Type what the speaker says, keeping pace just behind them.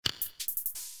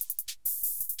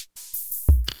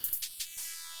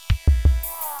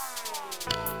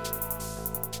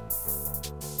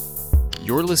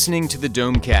You're listening to the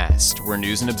Domecast, where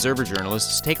news and observer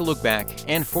journalists take a look back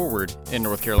and forward in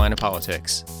North Carolina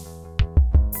politics.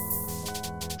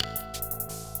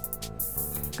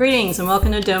 Greetings and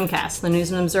welcome to Domecast, the News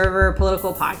and Observer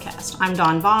political podcast. I'm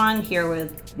Dawn Vaughn, here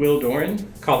with Will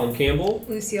Doran, Colin Campbell,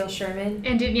 Lucille Sherman,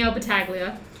 and Danielle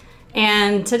Battaglia.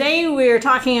 And today we're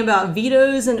talking about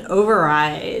vetoes and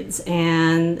overrides,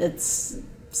 and it's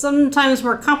sometimes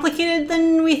more complicated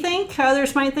than we think,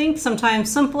 others might think, sometimes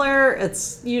simpler.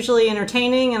 It's usually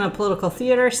entertaining in a political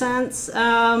theater sense.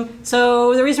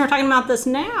 So the reason we're talking about this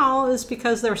now is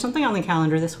because there was something on the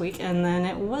calendar this week, and then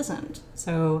it wasn't.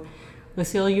 So,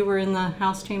 Lucille, you were in the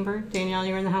House chamber. Danielle,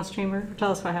 you were in the House chamber.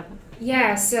 Tell us what happened.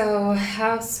 Yeah, so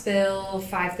House Bill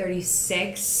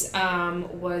 536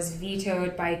 was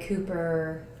vetoed by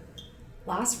Cooper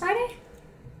last Friday?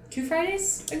 2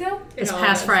 Fridays ago? This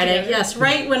past Friday, yes,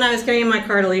 right when I was getting my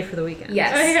car to leave for the weekend.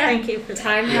 Yes. Oh, yeah. Thank you for that.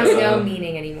 Time has no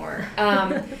meaning anymore.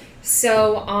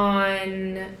 So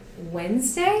on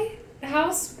Wednesday, the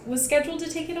House was scheduled to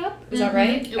take it up. Is that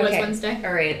right? It was Wednesday.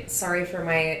 All right. Sorry for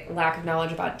my lack of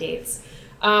knowledge about dates.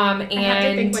 I have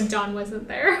to think when Dawn wasn't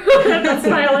there. That's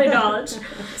my only knowledge.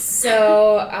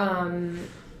 So,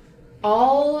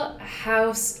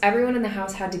 everyone in the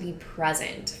House had to be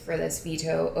present for this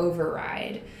veto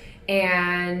override.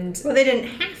 And well, they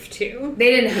didn't have to. They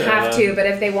didn't have to, but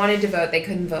if they wanted to vote, they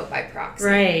couldn't vote by proxy.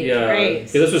 Right. Yeah,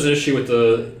 this was an issue with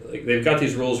they've got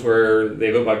these rules where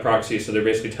they vote by proxy, so they're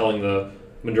basically telling the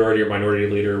majority or minority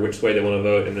leader which way they want to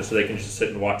vote, and so they can just sit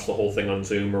and watch the whole thing on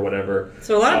Zoom or whatever.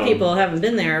 So a lot of people haven't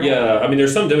been there. Yeah, I mean,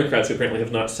 there's some Democrats who apparently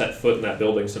have not set foot in that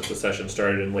building since the session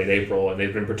started in late April, and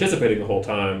they've been participating the whole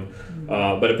time.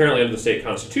 But apparently under the state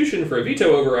constitution, for a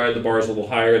veto override, the bar is a little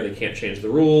higher. They can't change the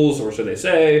rules, or so they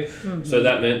say. Mm-hmm. So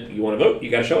that meant you want to vote,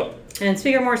 you got to show up. And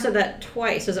Speaker Moore said that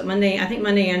twice. Was it Monday? I think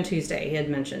Monday and Tuesday he had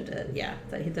mentioned it. Yeah,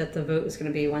 that the vote was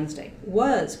going to be Wednesday.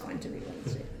 Was going to be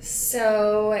Wednesday.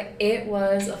 So it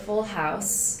was a full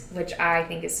House, which I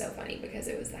think is so funny because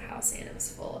it was the House and it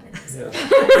was full. And was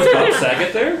Bob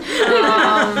Saget there?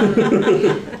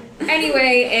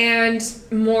 Anyway, and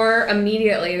more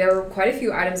immediately, there were quite a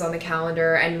few items on the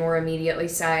calendar, and more immediately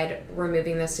said, we're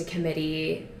moving this to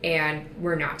committee and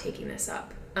we're not taking this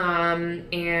up.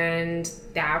 And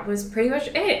that was pretty much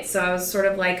it. So I was sort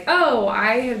of like, oh,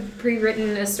 I had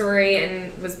pre-written a story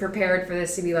and was prepared for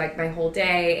this to be like my whole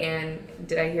day, and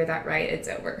did I hear that right? It's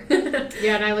over.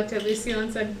 Yeah, and I looked at Lucille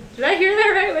and said, did I hear that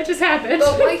right? What just happened?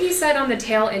 But what he said on the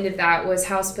tail end of that was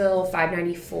House Bill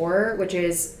 594, which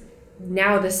is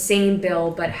now the same bill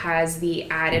but has the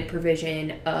added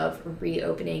provision of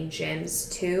reopening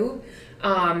gyms too.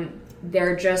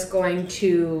 They're just going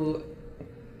to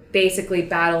basically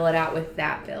battle it out with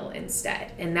that bill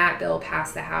instead. And that bill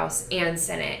passed the House and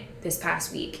Senate this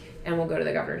past week and will go to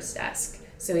the governor's desk.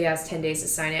 So he has 10 days to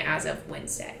sign it as of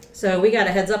Wednesday. So we got a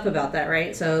heads up about that,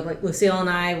 right? So like Lucille and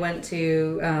I went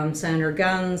to Senator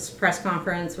Gunn's press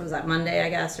conference. Was that Monday, I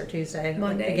guess, or Tuesday?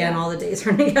 Monday. Again, all the days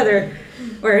run together.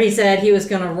 Where he said he was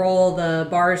going to roll the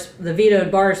vetoed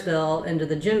bars bill into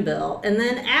the gym bill, and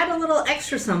then add a little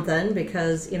extra something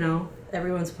because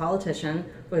everyone's a politician,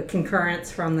 with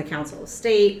concurrence from the Council of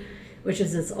State, which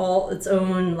is its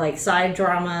own like side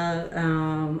drama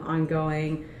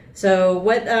ongoing. So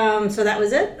what? So that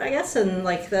was it, I guess, and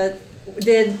like that.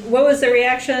 What was the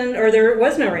reaction, or there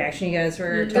was no reaction? You guys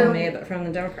were telling me about from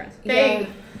the Democrats. I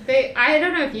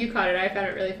don't know if you caught it. I found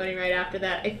it really funny right after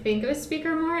that. I think it was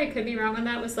Speaker Moore. I could be wrong on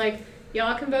that. Was like,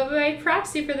 y'all can vote by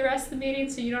proxy for the rest of the meeting,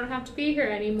 so you don't have to be here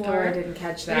anymore. Oh, I didn't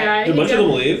catch that. Yeah, did much of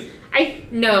them leave?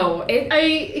 It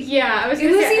was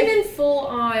even full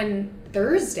on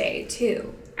Thursday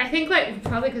too. I think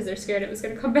probably because they're scared it was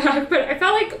going to come back, but I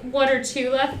felt like 1 or 2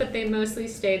 left, but they mostly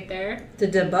stayed there.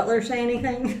 Did Deb Butler say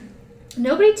anything?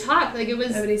 Nobody talked.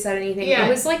 Nobody said anything. Yeah. It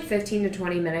was like 15 to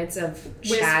 20 minutes of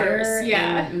chatter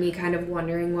and me kind of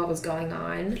wondering what was going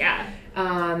on. Yeah.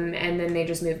 And then they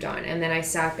just moved on. And then I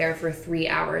sat there for 3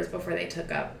 hours before they took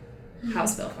up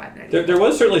House Bill 590. There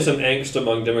was certainly some angst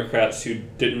among Democrats who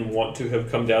didn't want to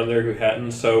have come down there who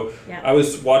hadn't. So yeah. I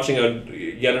was watching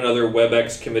yet another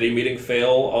WebEx committee meeting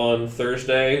fail on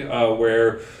Thursday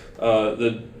where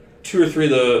the 2 or 3 of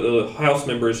the House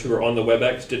members who were on the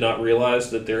WebEx did not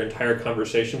realize that their entire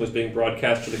conversation was being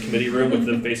broadcast to the committee room with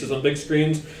the faces on big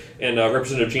screens. And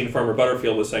Representative Jean Farmer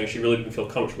Butterfield was saying she really didn't feel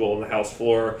comfortable on the House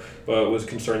floor, but was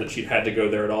concerned that she'd had to go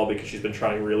there at all because she's been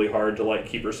trying really hard to like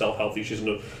keep herself healthy. She's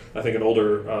I think an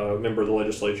older member of the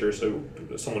legislature, so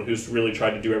someone who's really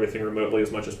tried to do everything remotely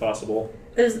as much as possible.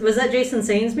 Was that Jason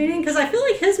Saines' meeting? Because I feel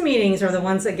like his meetings are the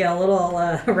ones that get a little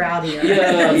rowdier.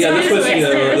 Yeah. This was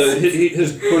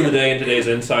his quote of the day in today's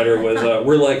Insider was,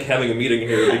 "We're like having a meeting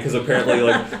here," because apparently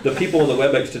like the people on the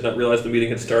WebEx did not realize the meeting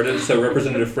had started. So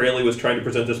Representative Fraley was trying to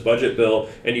present this budget bill,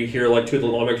 and you hear like two of the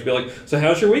lawmakers be like, "So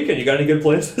how's your weekend? You got any good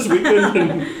plans this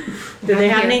weekend?" Do they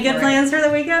have any good plans for the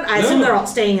weekend? I assume they're all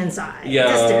staying inside.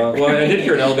 Yeah, well, I did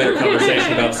hear an elevator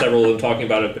conversation about several of them talking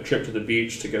about a trip to the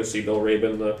beach to go see Bill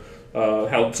Rabin, the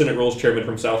House Senate Rules Chairman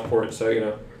from Southport.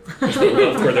 So that's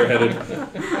where they're headed.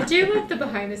 I do love the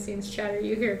behind-the-scenes chatter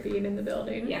you hear being in the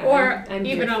building, Yeah, or I'm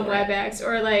even on WebEx,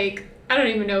 or like I don't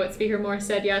even know what Speaker Moore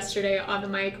said yesterday on the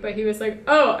mic, but he was like,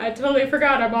 "Oh, I totally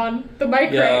forgot I'm on the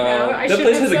mic right now. I should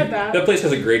have said that." That place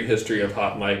has a great history of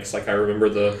hot mics. Like I remember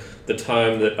the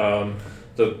time that I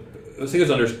think it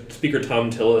was under Speaker Tom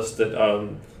Tillis that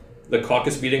the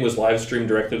caucus meeting was live streamed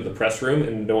directly to the press room,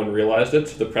 and no one realized it.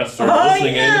 So the press started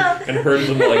listening in and heard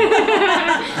them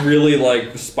like really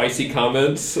like spicy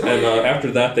comments, and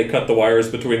after that they cut the wires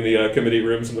between the committee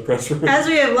rooms and the press room. As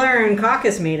we have learned,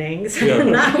 caucus meetings,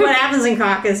 not what happens in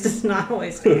caucus does not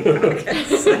always stay in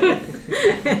caucus.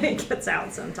 It gets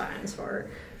out sometimes for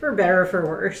better or for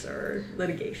worse, or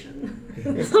litigation.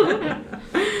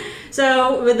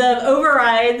 So with the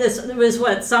override, this was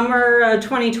what, summer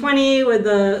 2020, with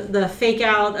the fake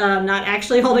out not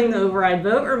actually holding the override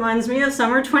vote, reminds me of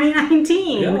summer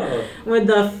 2019 with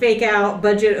the fake out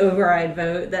budget override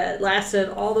vote that lasted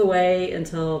all the way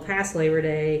until past Labor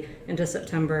Day into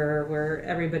September, where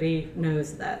everybody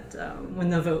knows that when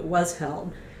the vote was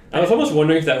held. I was almost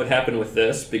wondering if that would happen with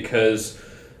this, because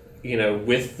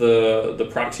with the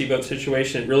proxy vote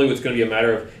situation, it really was going to be a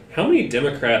matter of how many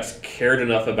Democrats cared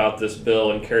enough about this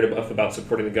bill and cared enough about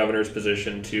supporting the governor's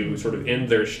position to sort of end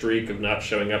their streak of not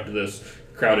showing up to this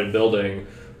crowded building.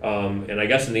 And I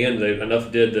guess in the end, enough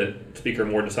did that Speaker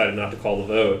Moore decided not to call the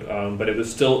vote. But it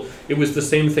was the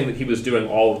same thing that he was doing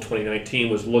all of 2019,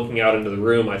 was looking out into the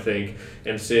room, I think,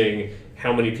 and seeing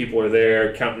how many people are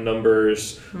there, counting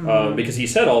numbers, because he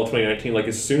said all of 2019, like,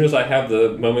 as soon as I have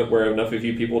the moment where enough of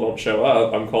you people don't show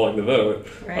up, I'm calling the vote.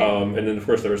 Right. And then, of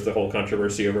course, there was the whole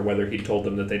controversy over whether he told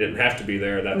them that they didn't have to be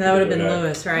there. That would have been day.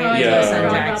 Lewis, right? Oh, Yeah. I forgot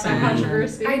about that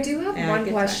controversy. I do have one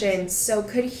good question. times. So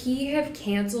could he have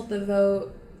canceled the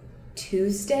vote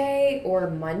Tuesday or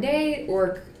Monday,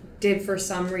 or did for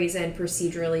some reason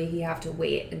procedurally he have to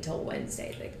wait until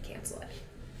Wednesday to cancel it?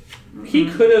 He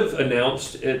could have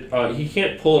announced it. He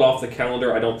can't pull it off the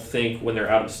calendar, I don't think, when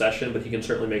they're out of session, but he can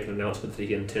certainly make an announcement that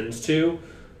he intends to.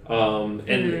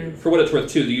 And for what it's worth,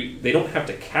 too, they don't have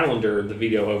to calendar the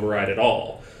veto override at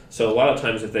all. So a lot of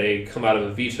times if they come out of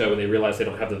a veto and they realize they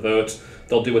don't have the votes,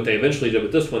 they'll do what they eventually did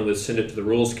with this one, was send it to the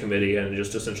Rules Committee and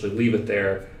just essentially leave it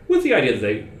there, with the idea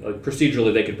that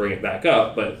procedurally they could bring it back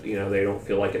up, but they don't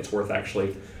feel like it's worth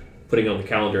actually putting it on the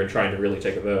calendar and trying to really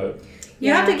take a vote.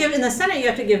 You have to give, in the Senate, you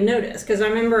have to give notice, because I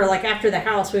remember, like, after the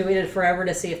House, we waited forever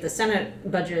to see if the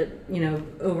Senate budget,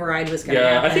 override was going to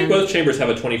happen. I think both chambers have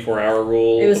a 24-hour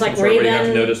rule. It was like where you have to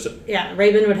Rabin, notice.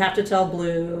 Rabin would have to tell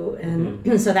Blue,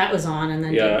 and so that was on, and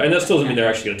then... and that still doesn't mean they're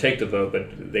actually going to take the vote,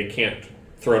 but they can't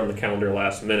throw it on the calendar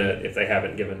last minute if they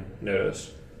haven't given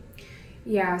notice.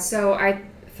 Yeah, so I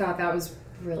thought that was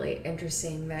really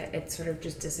interesting that it sort of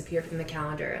just disappeared from the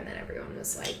calendar, and then everyone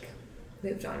was like,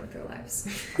 moved on with their lives.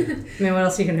 I mean, what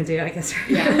else are you going to do, I guess?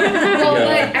 Yeah. Well,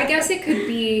 but I guess it could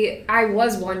be, I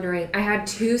was wondering, I had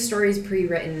two stories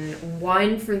pre-written.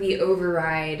 One for the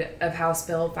override of House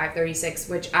Bill 536,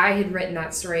 which I had written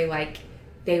that story like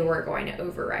they were going to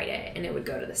override it and it would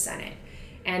go to the Senate.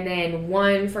 And then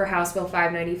one for House Bill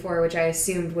 594, which I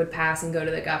assumed would pass and go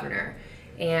to the governor.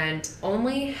 And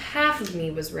only half of me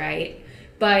was right.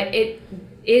 But it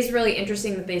is really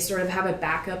interesting that they sort of have a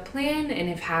backup plan and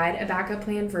have had a backup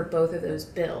plan for both of those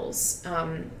bills.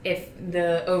 If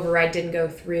the override didn't go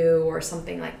through or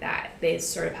something like that, they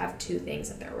sort of have two things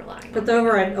that they're relying on. But the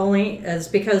override only is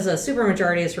because a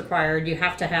supermajority is required. You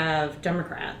have to have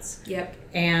Democrats. Yep.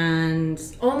 And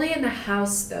only in the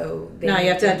House, though. you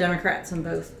have to have Democrats in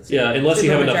both. Yeah, unless you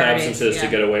have enough supermajorities, absences to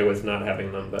get away with not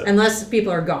having them. But unless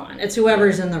people are gone. It's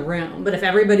whoever's in the room. But if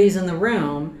everybody's in the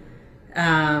room,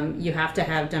 you have to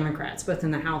have Democrats both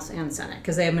in the House and Senate,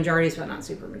 because they have majorities but not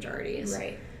supermajorities.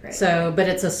 Right. So, but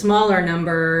it's a smaller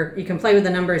number. You can play with the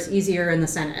numbers easier in the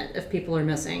Senate if people are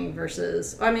missing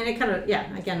versus. I mean, it kind of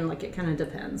it kind of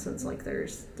depends. It's like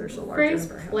there's a larger Phrase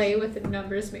number. play with the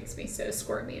numbers makes me so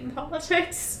squirmy in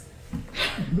politics.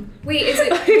 Wait, is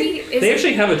it? They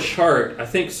actually have a chart. I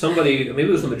think somebody, maybe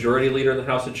it was the majority leader in the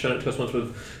House, had shown it to us once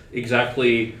with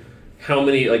exactly how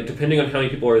many, like depending on how many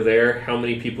people are there, how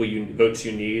many votes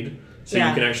you need. So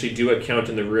you can actually do a count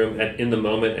in the room in the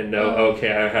moment and know,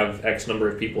 okay, I have X number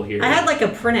of people here. I had like a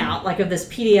printout, like of this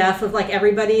PDF of like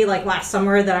everybody, like last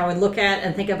summer that I would look at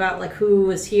and think about like who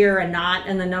was here and not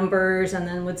and the numbers, and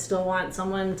then would still want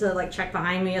someone to like check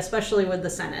behind me, especially with the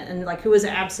Senate, and like who was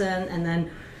absent and then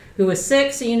who was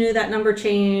sick, so you knew that number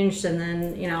changed, and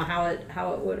then you know how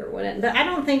it would or wouldn't. But I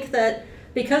don't think that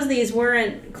because these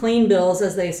weren't clean bills,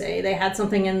 as they say, they had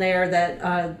something in there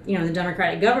that the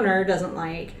Democratic governor doesn't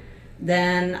like.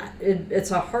 Then it's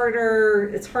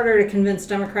harder to convince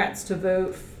Democrats to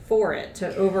vote for it,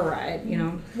 to override, you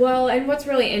know. Well, and what's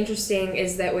really interesting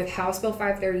is that with House Bill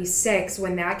 536,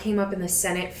 when that came up in the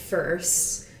Senate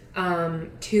first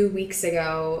 2 weeks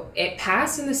ago, it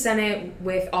passed in the Senate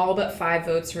with all but 5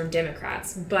 votes from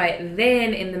Democrats. But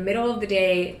then in the middle of the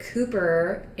day,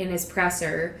 Cooper, in his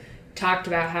presser, talked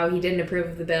about how he didn't approve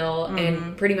of the bill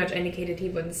and pretty much indicated he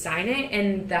wouldn't sign it,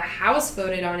 and the House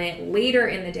voted on it later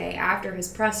in the day after his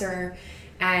presser,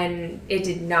 and it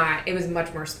did not. It was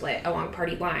much more split along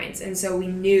party lines, and so we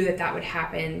knew that would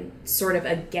happen sort of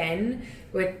again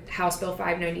with House Bill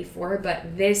 594,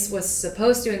 but this was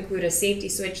supposed to include a safety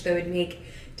switch that would make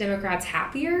Democrats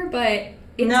happier, but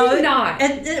it did not. You're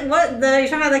talking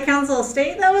about the Council of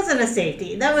State? That wasn't a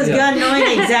safety. That was Gunn knowing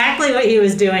exactly what he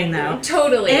was doing, though.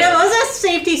 Totally. And it was a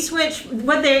safety switch.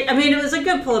 It was a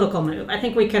good political move. I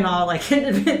think we can all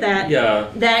admit that. Yeah.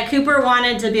 That Cooper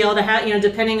wanted to be able to have,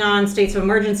 depending on states of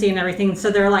emergency and everything. So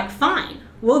they're like, fine,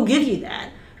 we'll give you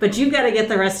that. But you've got to get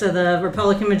the rest of the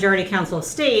Republican majority Council of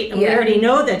State, and we already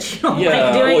know that you don't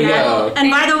like doing that. And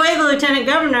by the way, the lieutenant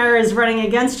governor is running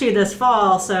against you this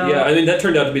fall, so... Yeah, I mean, that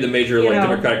turned out to be the major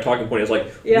Democratic talking point. Is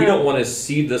we don't want to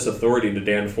cede this authority to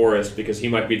Dan Forest because he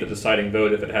might be the deciding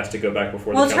vote if it has to go back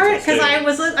before the Council of State. Well,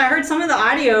 it's hard, because I heard some of the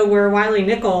audio where Wiley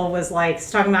Nickel was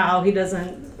talking about how he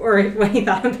doesn't, or what he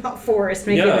thought about Forest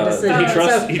making the decision.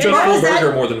 He trusts Phil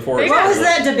Berger more than Forest. What was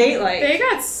that debate like? They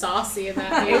got saucy in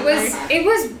that meeting.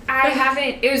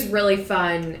 It was really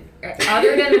fun,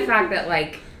 other than the fact that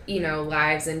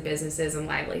lives and businesses and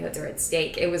livelihoods are at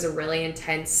stake. It was a really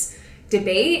intense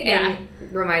debate and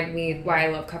reminded me why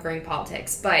I love covering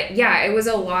politics. But yeah, it was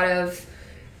a lot of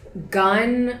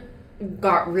everyone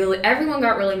got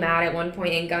really mad at one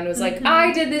point, and Gunn was like,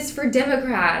 I did this for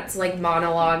Democrats,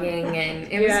 monologuing, and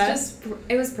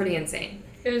it was pretty insane.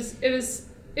 It was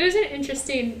an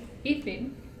interesting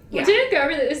evening. Yeah. Didn't go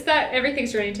over this. Is that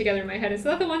everything's running together in my head? Is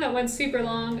that the one that went super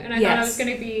long? And I thought I was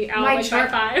going to be out by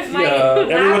 5.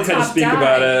 Everyone had to speak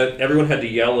about it. Everyone had to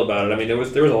yell about it. I mean, there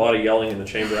was a lot of yelling in the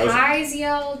chamber. Hayes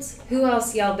yelled. Who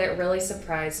else yelled that really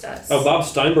surprised us? Oh, Bob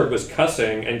Steinberg was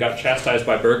cussing and got chastised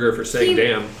by Berger for saying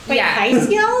damn. Wait, Hayes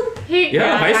yelled? Hayes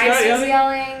was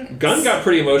yelling. Gunn got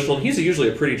pretty emotional, and he's usually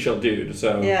a pretty chill dude,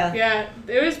 so... Yeah,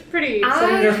 it was pretty...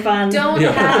 fun.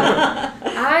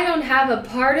 I don't have a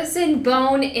partisan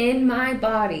bone in my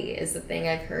body, is the thing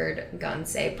I've heard Gunn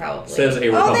say, probably. Says a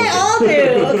Republican. Oh, they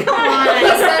all do. Come on. He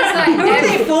says that who are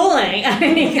they fooling?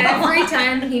 Every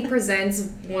time he presents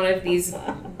one of these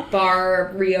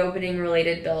bar reopening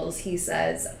related bills, he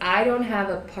says, I don't have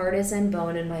a partisan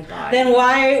bone in my body. Then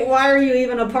why are you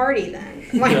even a party then?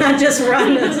 Why not just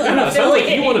run as an affiliate? Sounds like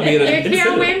you want to be an You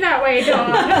can't win that way,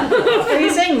 Dawn. Are you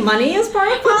saying money is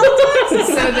part of politics?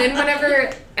 So then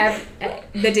whenever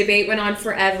the debate went on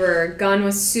forever, Gunn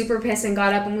was super pissed and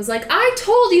got up and was like, I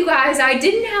told you guys I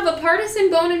didn't have a partisan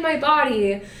bone in my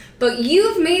body, but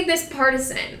you've made this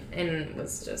partisan. And it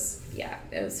was just,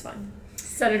 it was fun.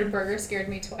 Senator Berger scared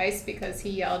me twice because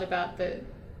he yelled about the,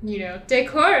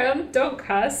 decorum, don't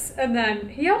cuss, and then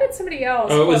he yelled at somebody else.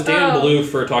 Oh, it was Dan Blue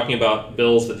for talking about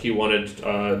bills that he wanted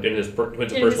in his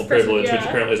personal privilege, which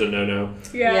apparently is a no-no.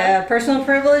 Yeah, personal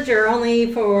privilege are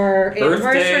only for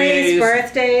anniversaries,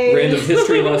 birthdays, random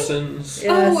history lessons.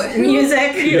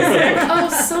 Music.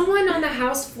 Someone on the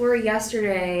House floor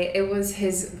yesterday, it was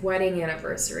his wedding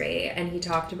anniversary, and he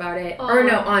talked about it.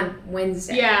 On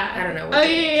Wednesday. Yeah. I don't know.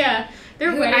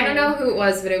 I don't know who it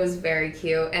was, but it was very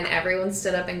cute, and everyone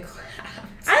stood up and clapped.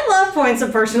 I love points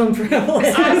of personal privilege.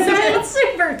 It's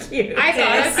super cute. I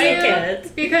thought of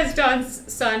you because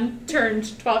Dawn's son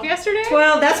turned 12 yesterday.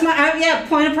 12, that's my,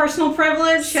 point of personal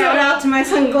privilege. Shout out to my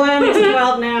son Glenn, who's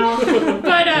 12 now.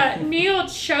 But Neil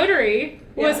Chaudhary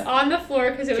was on the floor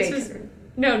because it was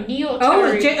Neil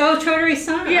Chaudhary. Chaudhary's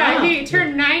son. Yeah, he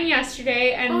turned 9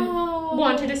 yesterday and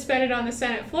wanted to spend it on the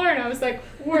Senate floor, and I was like,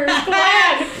 where's Glenn?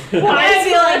 I'd be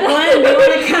like, Glenn, do you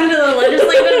want to come to the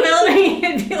legislative building?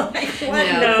 He'd be like,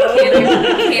 No.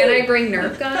 Can I bring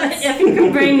Nerf guns? If you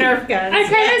can bring Nerf guns. I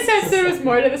kind of sense there was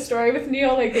more to the story with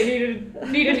Neil. Like they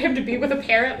needed him to be with a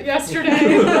parent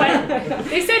yesterday. But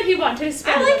they said he wanted to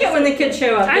spend. I like it when the kids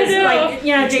show up. I know. Like,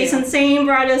 Jason Same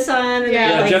brought his son. And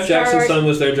Yeah, Jeff Jackson's son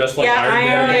was there just like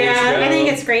Iron Man. I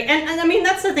think it's great. And I mean,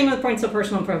 that's the thing with points of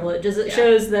personal privilege, is it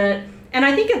shows that, and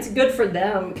I think it's good for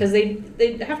them, because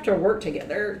they have to work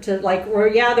together to, like,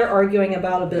 where, they're arguing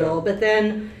about a bill, but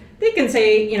then they can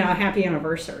say, happy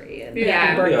anniversary and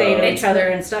happy birthday to each other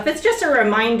and stuff. It's just a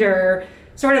reminder,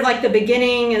 sort of like the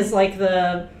beginning is like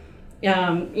the,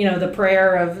 the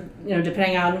prayer of,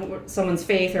 depending on someone's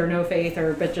faith or no faith,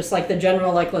 but just like the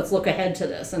general, like, let's look ahead to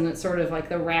this. And it's sort of like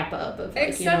the wrap up of,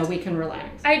 like, we can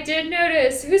relax. I did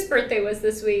notice whose birthday was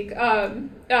this week.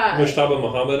 Mushtaba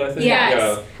Muhammad, I think.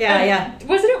 Yes. Yeah.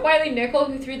 Wasn't it Wiley Nickel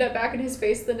who threw that back in his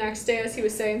face the next day as he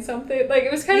was saying something? Like,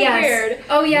 it was kind of weird.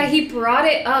 Oh yeah, he brought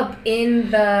it up in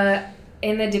the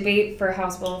debate for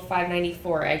House Bill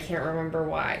 594. I can't remember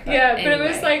why. But it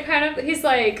was like kind of, he's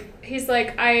like,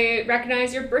 I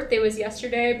recognize your birthday was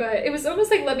yesterday, but it was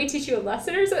almost like, let me teach you a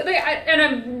lesson or something. And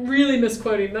I'm really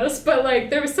misquoting this, but like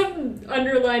there was some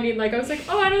underlining, like I was like,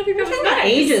 I don't think that was about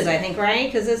ages, I think, right?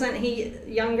 Because isn't he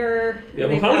younger? Yeah,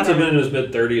 Muhammad's been in his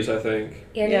mid-30s, I think.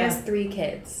 And he has 3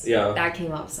 kids. Yeah. That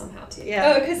came up somehow too.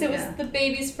 Yeah. Oh, because it was the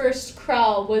baby's first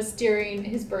crawl was during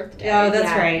his birthday. Oh, that's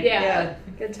right. Yeah.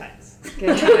 Good times.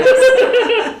 Good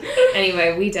times.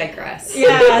 Anyway, we digress.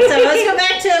 Yeah, so let's go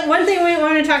back to one thing we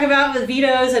want to talk about with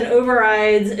vetoes and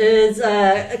overrides is,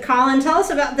 Colin, tell us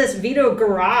about this veto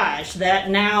garage that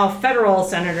now federal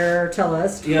Senator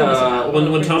Tillis. Yeah,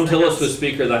 when Tom Tillis was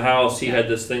Speaker of the House, he had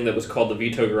this thing that was called the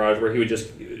veto garage, where he would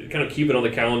just kind of keep it on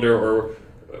the calendar or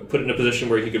put it in a position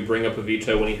where he could bring up a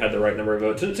veto when he had the right number of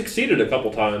votes. And it succeeded a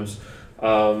couple times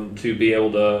to be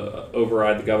able to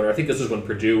override the governor. I think this is when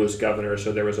Perdue was governor,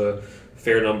 so there was a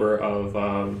fair number of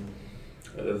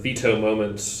veto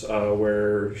moments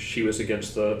where she was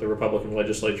against the Republican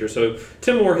legislature. So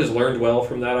Tim Moore has learned well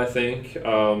from that, I think,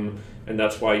 and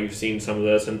that's why you've seen some of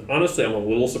this. And honestly, I'm a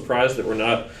little surprised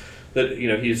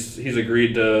that he's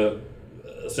agreed to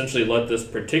essentially let this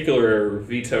particular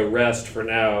veto rest for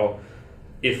now.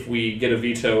 If we get a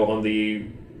veto on the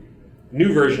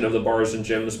new version of the Bars and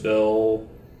Gyms bill,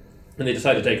 and they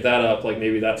decide to take that up, like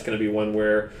maybe that's going to be one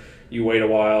where you wait a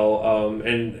while.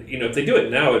 And if they do it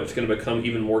now, it's going to become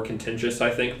even more contentious, I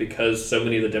think, because so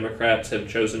many of the Democrats have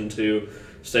chosen to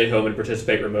stay home and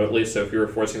participate remotely. So if you were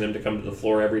forcing them to come to the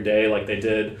floor every day like they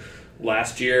did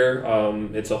last year,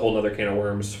 it's a whole other can of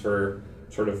worms for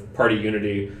sort of party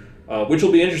unity, which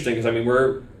will be interesting because,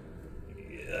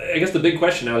 I guess the big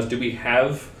question now is, do we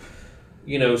have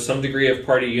some degree of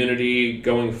party unity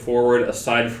going forward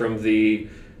aside from the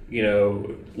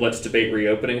let's debate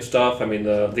reopening stuff? The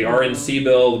RNC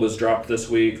bill was dropped this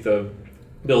week, the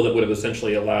bill that would have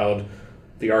essentially allowed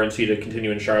the RNC to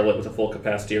continue in Charlotte with a full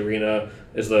capacity arena.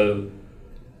 Is the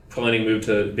planning move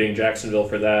to being Jacksonville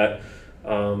for that.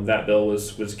 That bill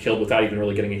was killed without even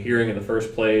really getting a hearing in the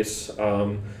first place.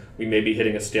 We may be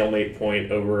hitting a stalemate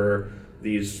point over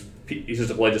these pieces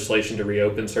of legislation to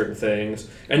reopen certain things.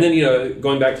 And then,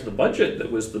 going back to the budget,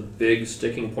 that was the big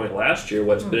sticking point last year.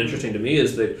 What's been interesting to me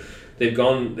is that they've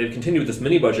continued with this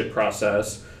mini budget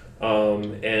process,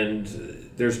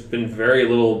 and there's been very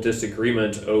little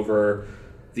disagreement over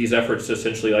these efforts to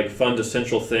essentially fund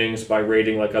essential things by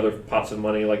raiding other pots of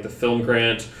money, like the film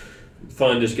grant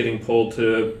fund is getting pulled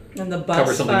to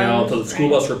cover something else. So the school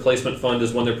bus replacement fund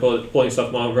is one they're pulling stuff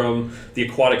from. The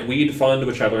aquatic weed fund,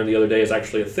 which I learned the other day is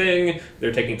actually a thing.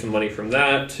 They're taking some money from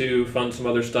that to fund some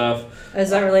other stuff.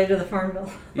 Is that related to the Farm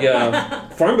Bill? Yeah.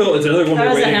 Farm Bill is another one that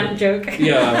we're was waiting. A hemp joke.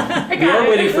 Yeah. We are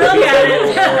waiting for a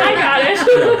veto. I got it.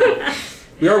 Yeah.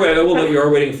 We are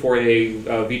waiting for a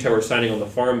veto or signing on the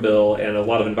Farm Bill, and a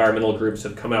lot of environmental groups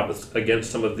have come out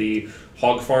against some of the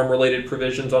hog farm related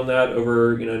provisions on that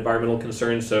over environmental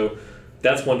concerns. So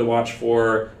that's one to watch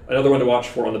for. Another one to watch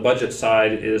for on the budget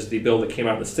side is the bill that came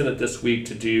out in the Senate this week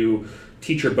to do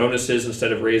teacher bonuses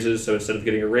instead of raises. So instead of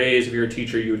getting a raise, if you're a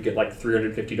teacher, you would get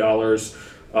 $350.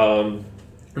 And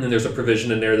then there's a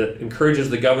provision in there that encourages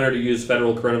the governor to use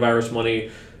federal coronavirus money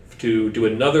to do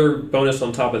another bonus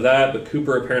on top of that, but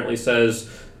Cooper apparently says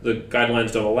the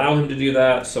guidelines don't allow him to do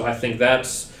that, so I think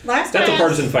that's a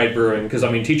partisan fight brewing, because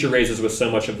teacher raises was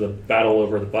so much of the battle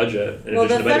over the budget. Well,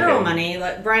 the federal money,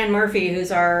 like Brian Murphy,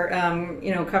 who's our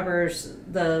covers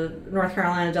the North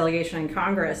Carolina delegation in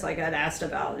Congress, I got asked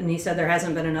about, and he said there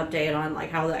hasn't been an update on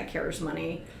how that CARES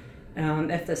money,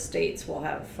 if the states will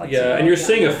have flexibility. Yeah, and you're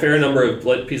seeing a fair number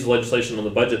of pieces of legislation on the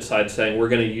budget side saying we're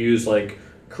going to use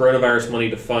coronavirus money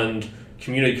to fund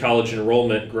community college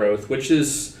enrollment growth, which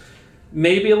is,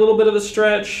 maybe a little bit of a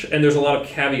stretch, and there's a lot of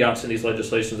caveats in these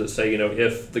legislations that say,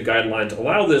 if the guidelines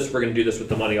allow this, we're going to do this with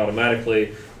the money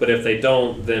automatically, but if they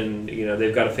don't, then,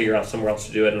 they've got to figure out somewhere else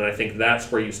to do it, and I think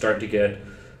that's where you start to get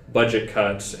budget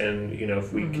cuts, and,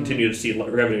 if we continue to see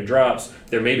revenue drops,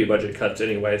 there may be budget cuts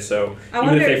anyway, so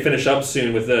even if they finish up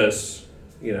soon with this,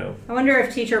 I wonder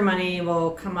if teacher money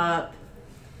will come up.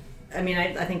 I mean,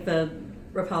 I think the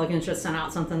Republicans just sent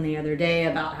out something the other day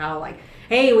about how,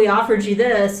 hey, we offered you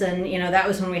this, and, that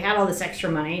was when we had all this extra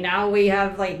money. Now we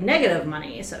have, negative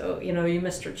money, so, you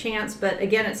missed your chance. But,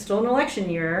 again, it's still an election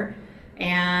year,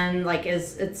 and,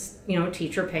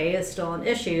 teacher pay is still an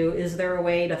issue. Is there a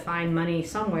way to find money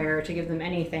somewhere to give them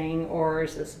anything, or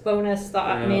is this bonus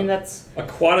thought? I mean, that's...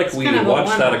 Aquatic weed.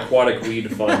 Watch that aquatic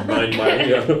weed fund.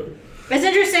 It's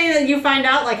interesting that you find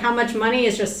out how much money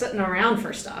is just sitting around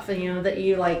for stuff, and that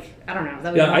you I don't know,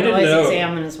 that we don't always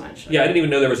examine as much. Yeah, I didn't even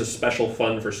know there was a special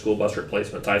fund for school bus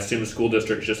replacements. I assume school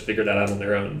districts just figured that out on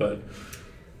their own, but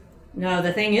no,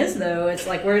 the thing is though, it's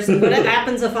what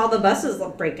happens if all the buses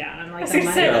break down and the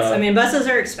money? I mean, buses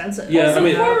are expensive. Yeah, as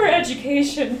a former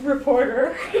education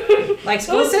reporter,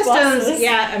 school systems. Buses.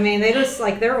 Yeah, I mean, they just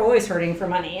they're always hurting for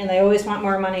money, and they always want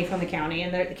more money from the county,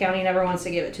 and the county never wants to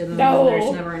give it to them. No,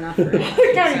 there's never enough for it.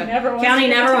 The county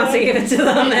never wants to give it to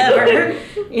them ever.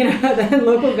 The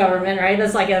local government, right?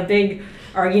 That's a big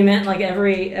argument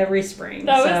every spring.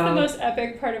 That was the most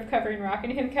epic part of covering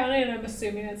Rockingham County, and I'm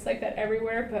assuming it's like that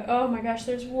everywhere, but oh my gosh,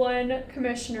 there's one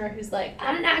commissioner who's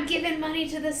I'm not giving money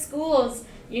to the schools.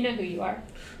 You know who you are.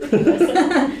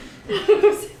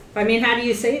 I mean, how do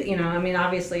you say,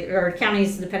 obviously, or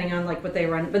counties, depending on what they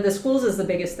run, but the schools is the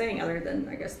biggest thing, other than,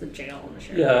 I guess, the jail and the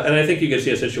sheriff. Yeah, and I think you could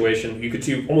see a situation, you could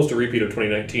see almost a repeat of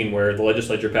 2019, where the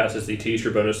legislature passes the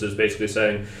teacher bonuses, basically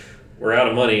saying, we're out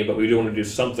of money, but we do want to do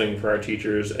something for our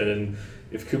teachers. And then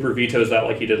if Cooper vetoes that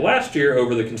like he did last year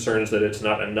over the concerns that it's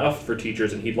not enough for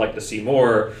teachers and he'd like to see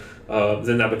more,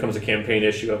 then that becomes a campaign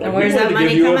issue of and where's that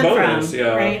money coming from?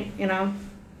 Yeah. Right?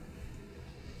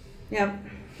 Yep.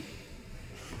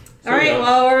 All right,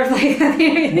 well,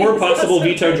 we're more possible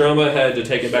veto drama ahead to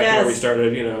take it back to where we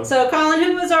started, So, Colin,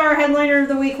 who was our headliner of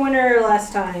the week winner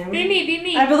last time? Be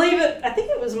me. I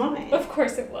think it was mine. Of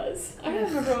course it was. I don't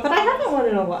remember what. But I haven't won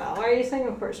in a while. Why are you saying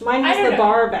of course? Mine was the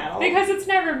bar battle. Because it's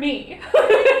never me.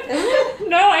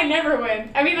 No, I never win.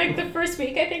 I mean, the first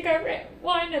week I think I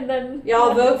won, and then...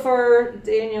 Y'all vote for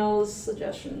Danielle's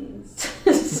suggestions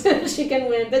so she can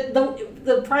win. But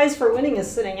the prize for winning is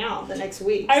sitting out the next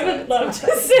week. I would love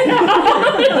to sit out.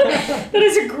 That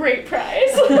is a great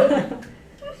prize.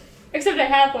 Except I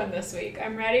have one this week.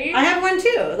 I'm ready. I have one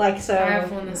too. So I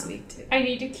have one this week too. I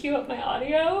need to cue up my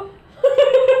audio.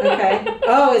 Okay.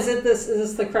 Oh, is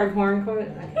this the Craig Horn quote?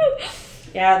 Okay.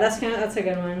 Yeah, that's a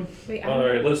good one. Wait, all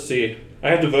right, let's see. I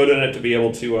have to vote on it to be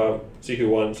able to see who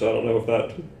won, so I don't know if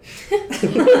that...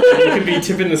 You could be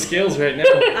tipping the scales right now.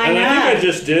 I think I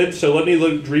just did, so let me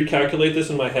recalculate this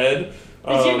in my head.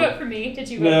 Did you vote for me? Did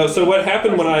you vote No, for so what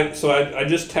happened when I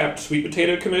just tapped Sweet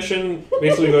Potato Commission,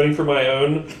 basically voting for my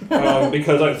own,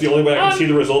 because that's the only way I can see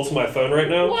the results on my phone right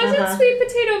now. Wasn't Sweet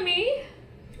Potato me?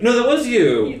 No, that was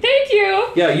you. Thank you.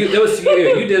 Yeah, that was you.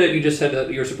 You did it. You just said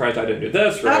that you were surprised I didn't do it.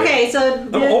 That's right. Okay, so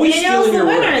always Danielle's stealing the your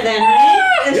winner work. then,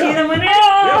 right? Is she the winner?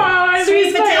 I Sweet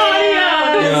missed my Potato. audio.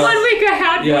 Yeah. 1 week I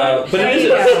had one. But it is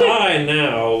a tie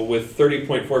now with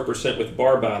 30.4% with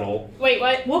Bar Battle. Wait,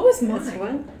 what? What was That's mine?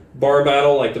 what? Bar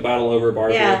Battle, like the battle over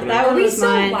bars. Yeah, that one Are we was still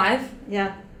mine. live?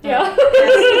 Yeah. Yeah.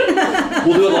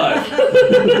 We'll do it live.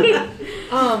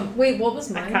 Wait, what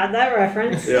was I mine? caught that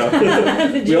reference. Yeah.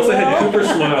 Did We you also had know? Cooper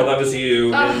Smile. That was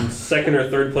you in second or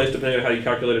third place, depending on how you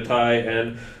calculate a tie.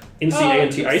 And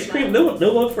NCANT ice cream. No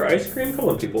love for ice cream. Come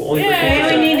on, people. Only Yeah,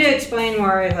 Maybe we 3%. need to explain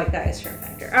more of the ice cream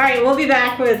factor. All right, we'll be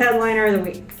back with headliner of the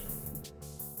week.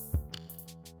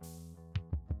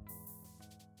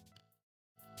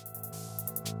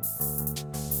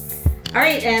 All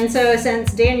right, and so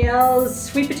since Danielle's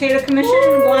Sweet Potato Commission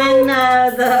won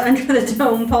the Under the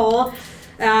Dome poll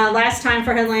last time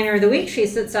for Headliner of the Week, she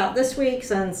sits out this week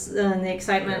since in the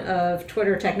excitement of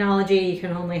Twitter technology, you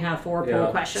can only have 4 poll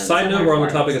questions. Side in note, their we're on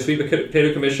the forums. topic of Sweet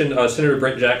Potato Commission. Senator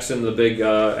Brent Jackson, the big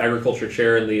agriculture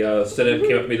chair in the Senate,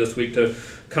 came up to me this week to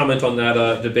comment on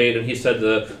that debate, and he said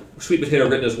the sweet potato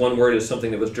written as one word is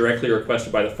something that was directly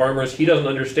requested by the farmers. He doesn't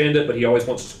understand it, but he always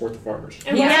wants to support the farmers.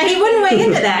 Yeah, he wouldn't weigh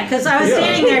into that because I was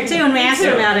standing there too and we asked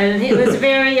him about it, and it was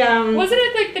very. Wasn't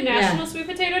it the national sweet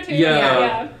potato too?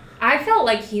 Yeah. I felt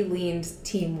like he leaned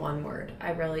team one word.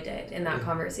 I really did in that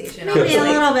conversation. I was Maybe a like,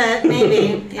 little bit,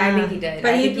 maybe. I think he did.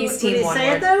 But I he think he's would team he one say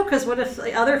word. it though? Because what if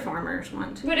the other farmers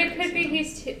want to? But it could be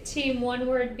he's team one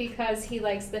word because he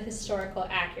likes the historical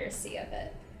accuracy of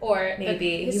it. or Maybe.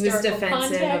 the He was historical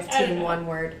defensive context. of I don't Team know. One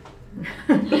Word.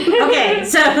 Okay,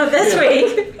 so this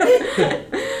week,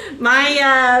 mine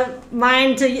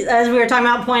as we were talking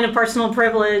about point of personal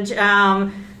privilege.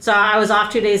 So I was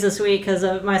off 2 days this week because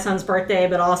of my son's birthday,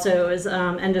 but also it was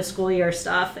end of school year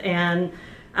stuff. And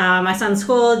my son's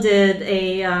school did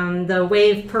the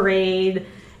wave parade,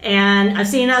 and I've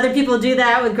seen other people do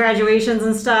that with graduations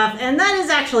and stuff, and that is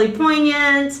actually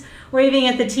poignant. Waving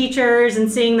at the teachers and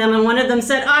seeing them, and one of them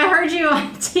said, I heard you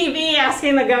on TV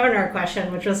asking the governor a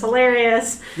question, which was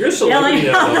hilarious. You're a celebrity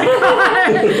now.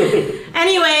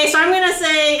 Anyway, so I'm going to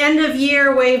say end of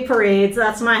year wave parades.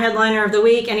 That's my headliner of the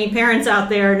week. Any parents out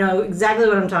there know exactly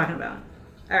what I'm talking about.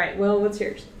 All right, Will, what's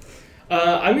yours?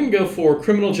 I'm going to go for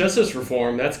criminal justice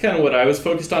reform. That's kind of what I was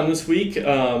focused on this week,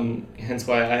 hence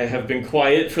why I have been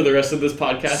quiet for the rest of this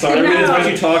podcast. Sorry, we didn't let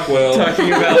you talk, Will. Talking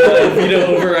about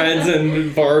veto overrides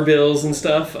and bar bills and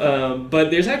stuff.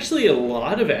 But there's actually a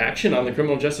lot of action on the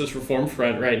criminal justice reform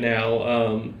front right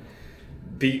now,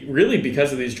 really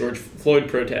because of these George Floyd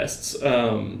protests.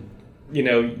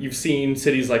 You've seen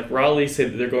cities like Raleigh say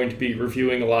that they're going to be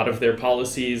reviewing a lot of their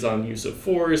policies on use of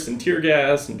force and tear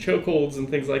gas and chokeholds and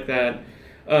things like that.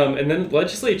 And then the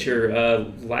legislature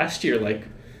last year,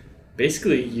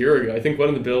 basically a year ago, I think one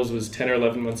of the bills was 10 or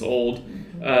 11 months old,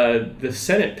 the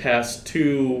Senate passed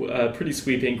two pretty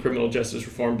sweeping criminal justice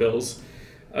reform bills,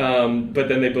 but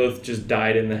then they both just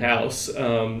died in the House.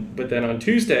 But then on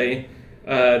Tuesday,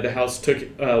 the House took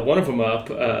one of them up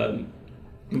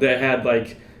that had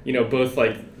both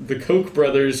the Koch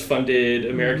brothers funded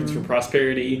Americans for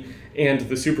Prosperity and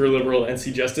the super liberal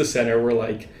NC Justice Center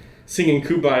were singing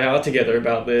Kumbaya together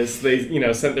about this. They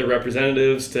sent their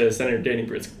representatives to Senator Danny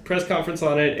Britt's press conference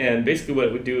on it, and basically what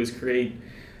it would do is create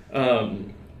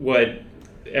what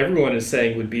everyone is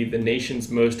saying would be the nation's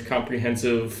most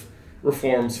comprehensive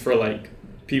reforms for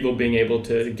people being able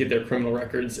to get their criminal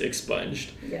records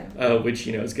expunged, which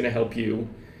is going to help you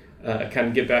kind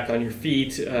of get back on your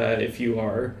feet. If you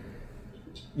are,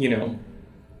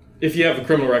 if you have a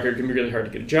criminal record, it can be really hard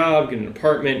to get a job, get an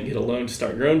apartment, get a loan to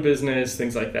start your own business,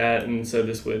 things like that. And so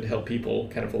this would help people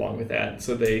kind of along with that.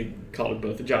 So they called it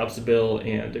both a jobs bill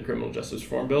and a criminal justice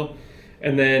reform bill.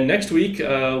 And then next week,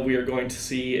 we are going to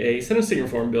see a sentencing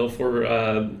reform bill for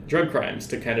drug crimes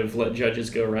to kind of let judges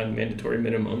go around mandatory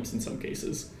minimums in some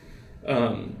cases.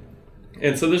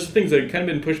 And so there's things that have kind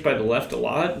of been pushed by the left a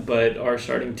lot, but are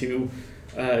starting to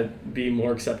be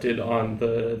more accepted on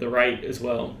the right as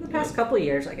well. The past couple of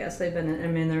years, I guess, they've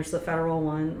been, there's the federal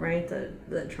one, right,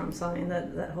 that Trump signed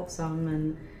that helps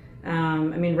some.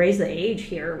 And, raise the age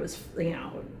here was,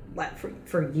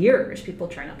 for years, people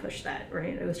trying to push that,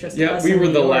 right? It was just... Yeah, we were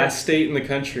the last state in the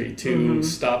country to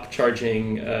stop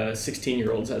charging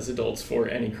 16-year-olds as adults for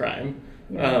any crime.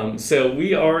 Yeah. So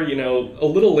we are, a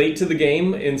little late to the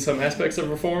game in some aspects of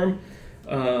reform,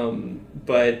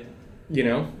 but,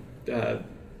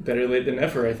 better late than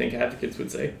never, I think advocates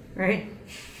would say. Right.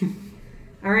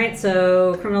 All right,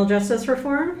 so criminal justice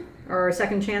reform or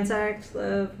Second Chance Act,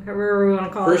 however we want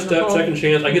to call First it. step, second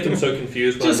chance. I get them so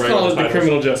confused when Just I'm writing call it the the titles.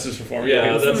 criminal justice reform.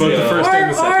 Yeah, it's that's both the first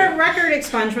and the second. Or record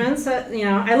expungements.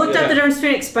 I looked up the difference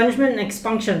between expungement and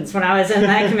expunctions when I was in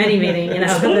that committee meeting. The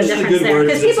Expunge is a difference good there word,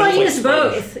 because 'cause it people sounds like use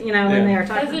sponge. both. When they are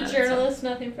talking As a about it, journalist,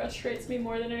 nothing frustrates me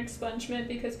more than an expungement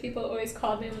because people always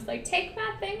called me and was like, take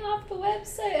my thing off the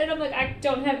website. And I'm like, I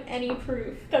don't have any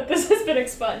proof that this has been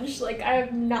expunged. I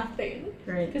have nothing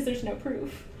Right. because there's no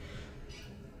proof.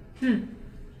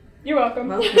 You're welcome.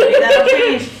 Well, maybe that'll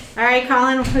change. All right,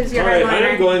 Colin, who's your All right, I headliner?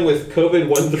 am going with COVID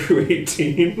 1 through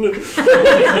 18.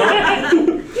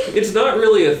 It's not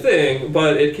really a thing,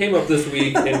 but it came up this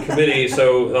week in committee.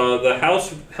 So the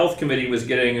House Health Committee was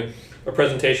getting a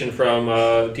presentation from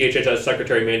DHHS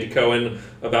Secretary Mandy Cohen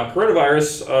about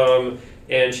coronavirus,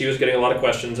 and she was getting a lot of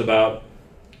questions about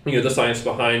the science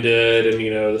behind it and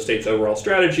the state's overall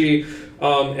strategy.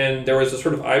 And there was a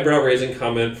sort of eyebrow-raising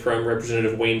comment from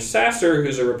Representative Wayne Sasser,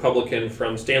 who's a Republican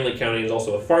from Stanley County and is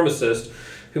also a pharmacist,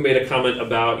 who made a comment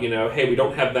about, hey, we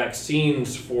don't have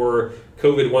vaccines for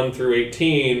COVID 1 through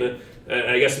 18.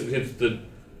 And I guess the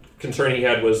concern he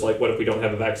had was, what if we don't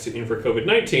have a vaccine for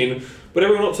COVID-19? But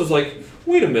everyone else was like,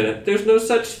 wait a minute, there's no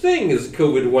such thing as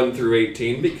COVID 1 through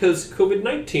 18 because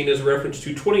COVID-19 is a reference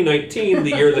to 2019,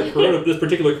 the year that this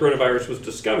particular coronavirus was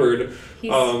discovered.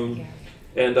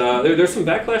 And there's some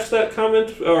backlash to that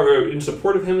comment, or in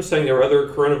support of him, saying there were other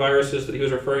coronaviruses that he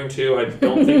was referring to. I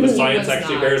don't think the science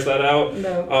actually bears that out.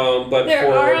 No. But There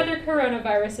are other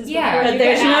coronaviruses. Yeah, before But you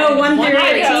there's get no 1 through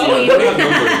I know. 18. They're not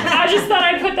numbered. I just thought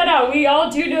I'd put that out. We all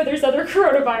do know there's other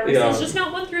coronaviruses, Yeah. just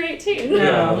not 1 through 18.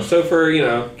 Yeah. So for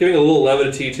giving a little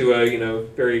levity to a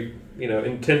very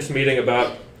intense meeting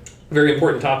about Very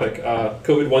important topic.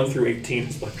 COVID 1 through 18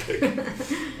 is my pick.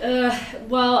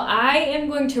 Well, I am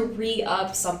going to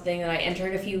re-up something that I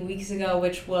entered a few weeks ago,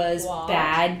 which was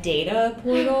bad data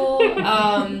portal.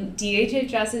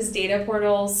 DHHS's data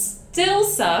portal still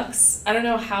sucks. I don't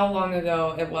know how long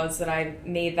ago it was that I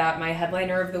made that my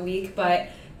headliner of the week, but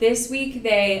this week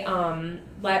they're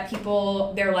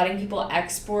letting people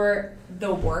export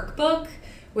the workbook,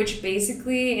 which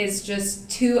basically is just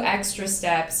 2 extra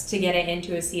steps to get it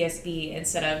into a CSV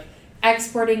instead of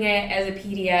exporting it as a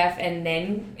PDF and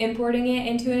then importing it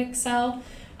into an Excel.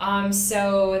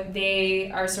 So they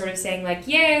are sort of saying like,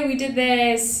 yay, we did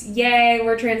this, yay,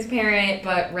 we're transparent,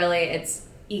 but really it's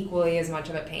equally as much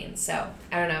of a pain. So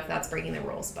I don't know if that's breaking the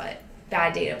rules, but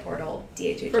bad data portal,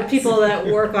 DHHS. For people that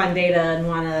work on data and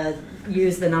want to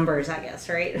use the numbers, I guess,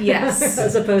 right? Yes.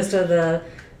 As opposed to the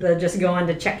just going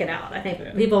to check it out. I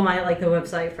think people might like the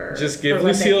website for just give for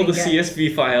what they Lucille the can get.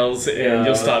 CSV files and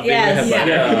you'll stop being Yes, the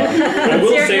headliner. I will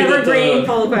It's your say that evergreen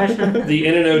poll question. the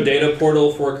InnoKnow data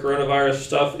portal for coronavirus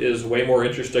stuff is way more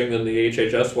interesting than the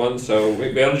HHS one, so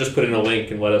we ought to just put in a link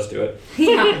and let us do it.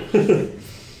 Yeah.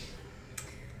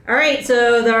 All right,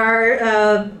 so there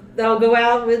are that'll go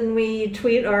out when we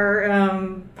tweet our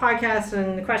podcast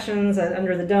and questions at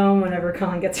Under the Dome whenever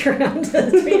Colin gets around to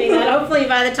tweeting that. Hopefully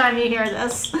by the time you hear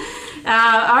this.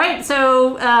 All right,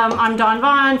 so I'm Dawn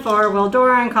Vaughn for Will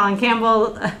Doran, Colin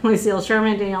Campbell, Lucille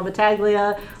Sherman, Danielle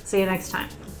Battaglia. See you next time.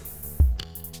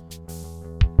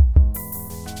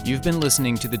 You've been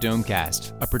listening to the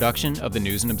Domecast, a production of the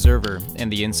News and Observer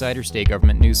and the Insider State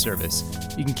Government News Service.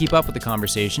 You can keep up with the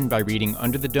conversation by reading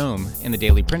Under the Dome in the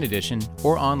daily print edition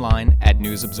or online at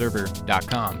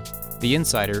newsobserver.com. The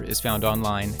Insider is found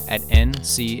online at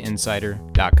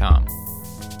ncinsider.com.